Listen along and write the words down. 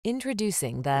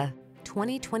Introducing the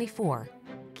 2024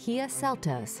 Kia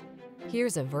Seltos.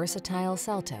 Here's a versatile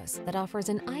Seltos that offers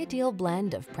an ideal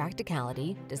blend of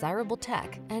practicality, desirable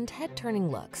tech, and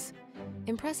head-turning looks.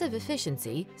 Impressive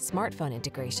efficiency, smartphone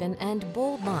integration, and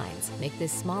bold lines make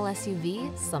this small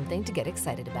SUV something to get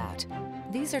excited about.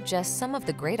 These are just some of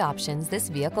the great options this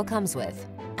vehicle comes with: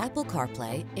 Apple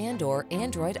CarPlay and/or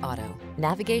Android Auto,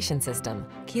 navigation system,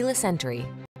 keyless entry,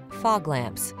 fog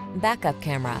lamps, backup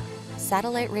camera,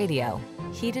 satellite radio,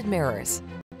 heated mirrors,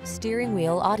 steering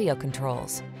wheel audio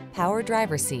controls, power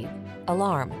driver's seat,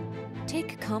 alarm.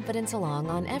 Take confidence along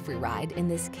on every ride in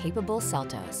this capable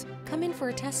Seltos. Come in for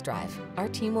a test drive. Our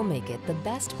team will make it the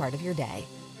best part of your day.